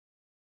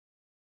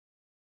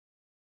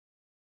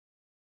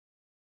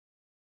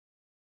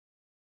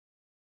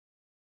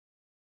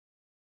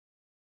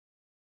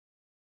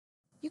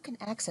You can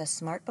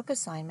access SmartBook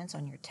assignments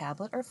on your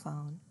tablet or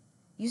phone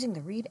using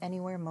the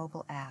ReadAnywhere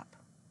mobile app.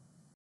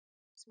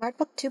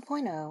 SmartBook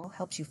 2.0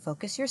 helps you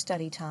focus your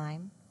study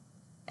time,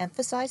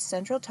 emphasize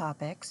central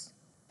topics,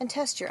 and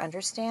test your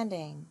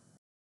understanding.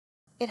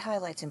 It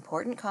highlights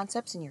important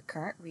concepts in your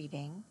current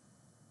reading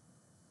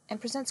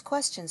and presents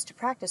questions to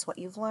practice what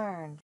you've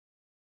learned.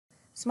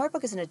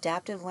 SmartBook is an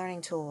adaptive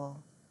learning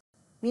tool,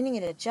 meaning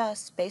it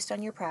adjusts based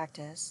on your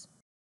practice,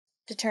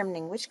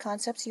 determining which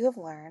concepts you have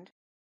learned,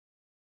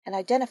 and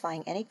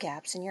identifying any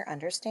gaps in your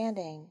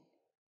understanding.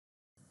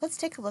 Let's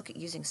take a look at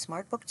using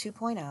SmartBook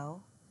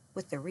 2.0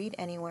 with the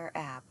ReadAnywhere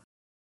app.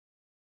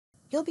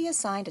 You'll be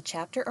assigned a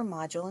chapter or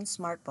module in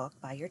SmartBook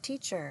by your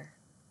teacher,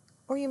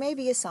 or you may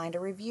be assigned a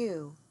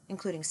review,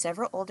 including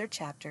several older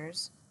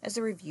chapters, as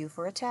a review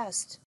for a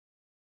test.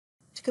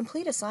 To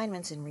complete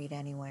assignments in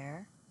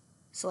ReadAnywhere,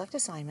 select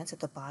Assignments at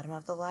the bottom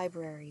of the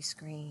library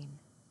screen.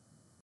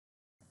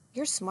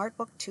 Your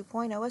SmartBook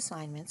 2.0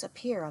 assignments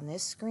appear on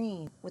this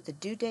screen with the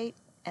due date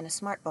and a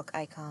SmartBook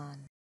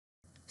icon.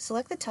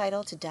 Select the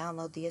title to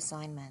download the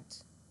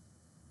assignment.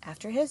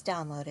 After it has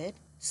downloaded,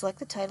 select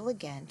the title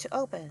again to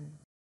open.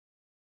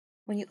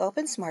 When you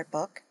open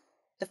SmartBook,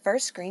 the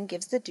first screen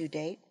gives the due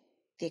date,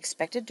 the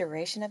expected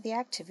duration of the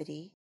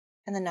activity,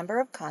 and the number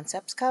of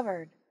concepts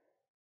covered.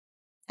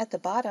 At the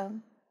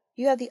bottom,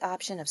 you have the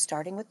option of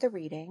starting with the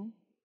reading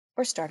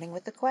or starting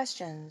with the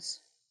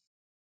questions.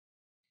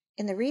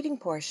 In the reading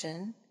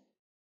portion,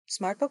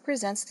 SmartBook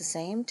presents the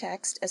same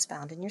text as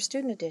found in your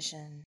student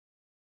edition.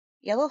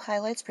 Yellow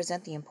highlights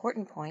present the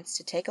important points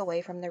to take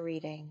away from the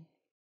reading.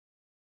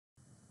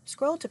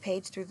 Scroll to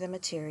page through the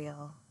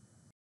material.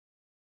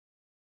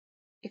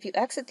 If you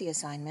exit the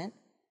assignment,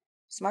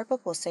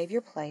 SmartBook will save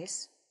your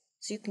place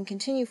so you can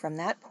continue from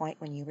that point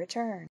when you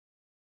return.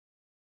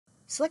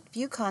 Select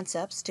View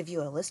Concepts to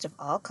view a list of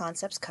all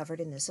concepts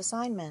covered in this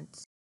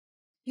assignment.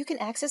 You can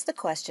access the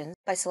questions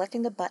by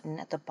selecting the button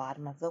at the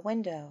bottom of the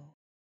window.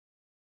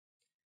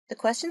 The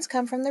questions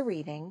come from the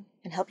reading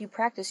and help you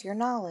practice your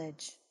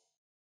knowledge.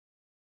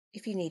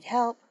 If you need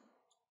help,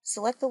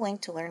 select the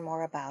link to learn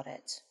more about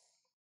it.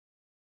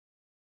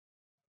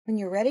 When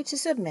you're ready to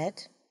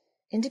submit,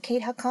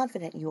 indicate how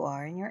confident you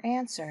are in your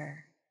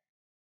answer.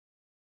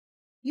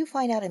 You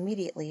find out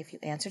immediately if you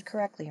answered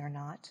correctly or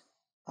not,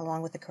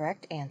 along with the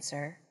correct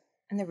answer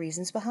and the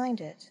reasons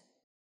behind it.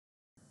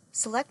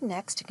 Select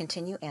Next to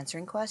continue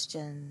answering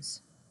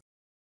questions.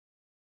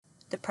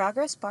 The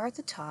progress bar at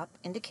the top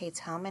indicates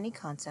how many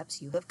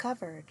concepts you have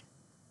covered.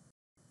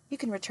 You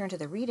can return to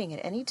the reading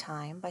at any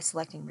time by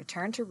selecting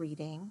Return to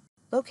Reading,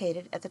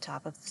 located at the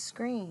top of the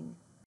screen.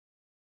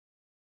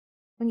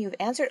 When you've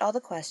answered all the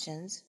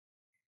questions,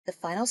 the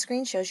final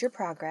screen shows your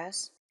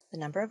progress, the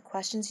number of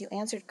questions you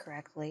answered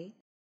correctly,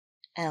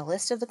 and a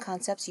list of the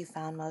concepts you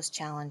found most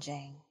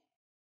challenging.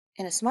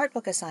 In a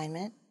SmartBook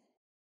assignment,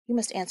 you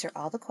must answer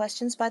all the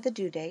questions by the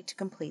due date to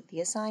complete the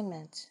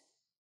assignment.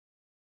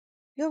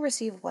 You'll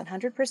receive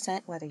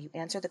 100% whether you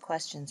answer the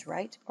questions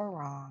right or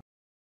wrong.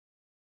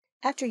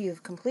 After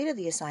you've completed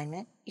the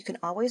assignment, you can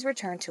always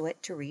return to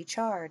it to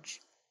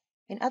recharge.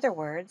 In other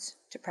words,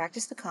 to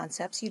practice the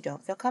concepts you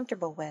don't feel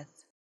comfortable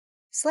with.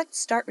 Select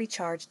Start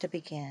Recharge to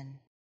begin.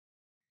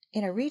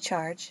 In a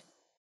recharge,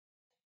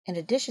 in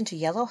addition to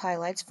yellow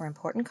highlights for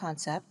important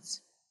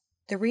concepts,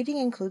 the reading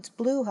includes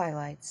blue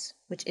highlights,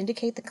 which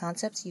indicate the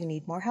concepts you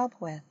need more help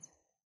with.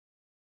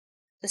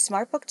 The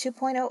SmartBook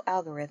 2.0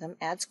 algorithm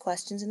adds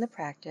questions in the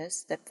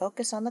practice that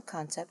focus on the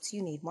concepts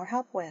you need more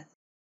help with.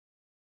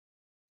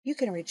 You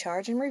can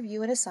recharge and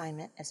review an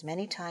assignment as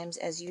many times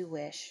as you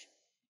wish.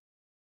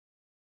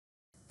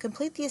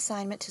 Complete the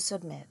assignment to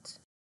submit.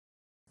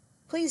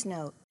 Please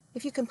note,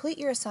 if you complete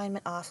your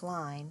assignment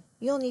offline,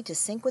 you'll need to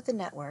sync with the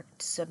network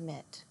to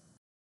submit.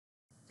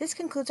 This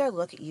concludes our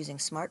look at using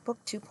SmartBook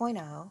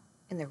 2.0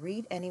 in the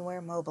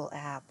ReadAnywhere mobile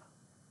app.